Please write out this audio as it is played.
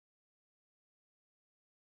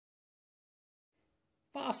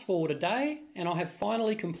Fast forward a day and I have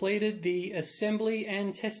finally completed the assembly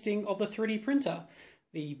and testing of the 3D printer.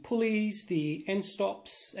 The pulleys, the end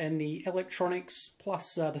stops and the electronics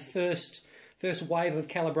plus the first wave of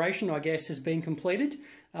calibration, I guess, has been completed.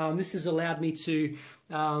 This has allowed me to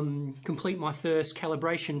complete my first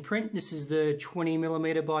calibration print. This is the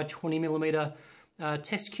 20mm by 20mm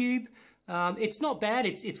test cube. It's not bad.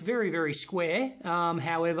 It's very, very square.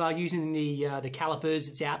 However, using the calipers,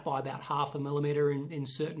 it's out by about 0.5 mm in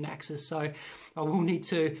certain axes. So I will need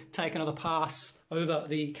to take another pass over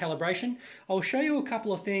the calibration. I'll show you a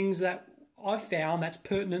couple of things that I've found that's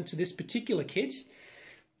pertinent to this particular kit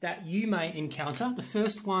that you may encounter. The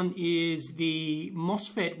first one is the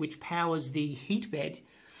MOSFET which powers the heat bed.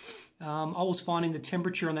 I was finding the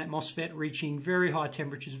temperature on that MOSFET reaching very high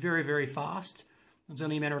temperatures very, very fast. It was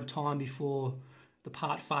only a matter of time before the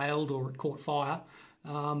part failed or it caught fire.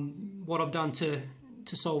 What I've done to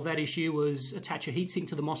solve that issue was attach a heatsink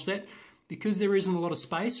to the MOSFET. Because there isn't a lot of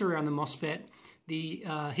space around the MOSFET, the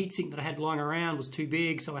heatsink that I had lying around was too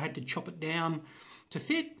big, so I had to chop it down to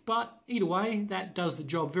fit. But either way, that does the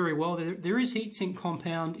job very well. There is heatsink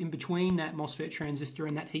compound in between that MOSFET transistor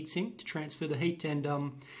and that heatsink to transfer the heat, and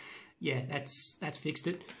yeah, that's fixed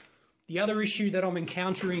it. The other issue that I'm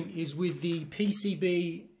encountering is with the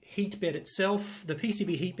PCB heat bed itself. The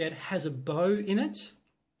PCB heat bed has a bow in it.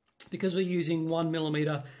 Because we're using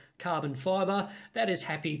 1mm carbon fibre, that is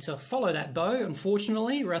happy to follow that bow,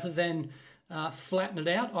 unfortunately, rather than flatten it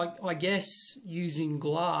out. I guess using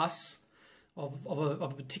glass of a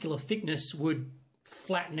particular thickness would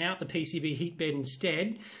flatten out the PCB heat bed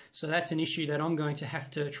instead. So that's an issue that I'm going to have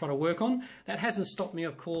to try to work on. That hasn't stopped me,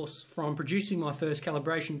 of course, from producing my first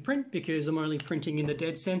calibration print because I'm only printing in the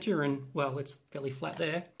dead center and, well, it's fairly flat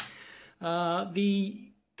there.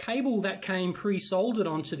 The cable that came pre-soldered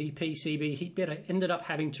onto the PCB heat bed I ended up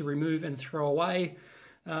having to remove and throw away.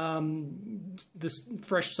 This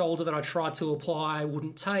fresh solder that I tried to apply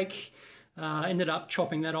wouldn't take. Ended up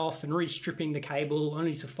chopping that off and re-stripping the cable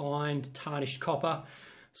only to find tarnished copper.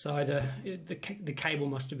 So the cable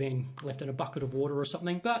must have been left in a bucket of water or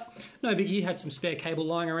something, but no biggie, had some spare cable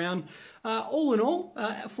lying around. All in all,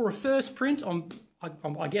 for a first print,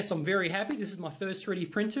 I guess I'm very happy. This is my first 3D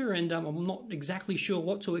printer and I'm not exactly sure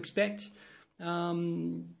what to expect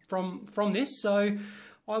from this. So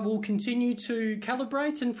I will continue to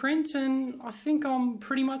calibrate and print, and I think I'm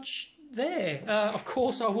pretty much there. Of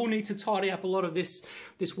course, I will need to tidy up a lot of this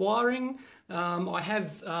wiring. I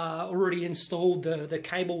have already installed the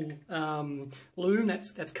cable loom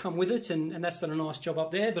that's come with it, and that's done a nice job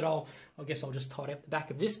up there. But I guess I'll just tidy up the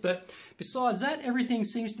back of this. But besides that, everything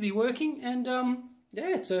seems to be working, and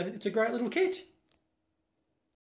yeah, it's a great little kit.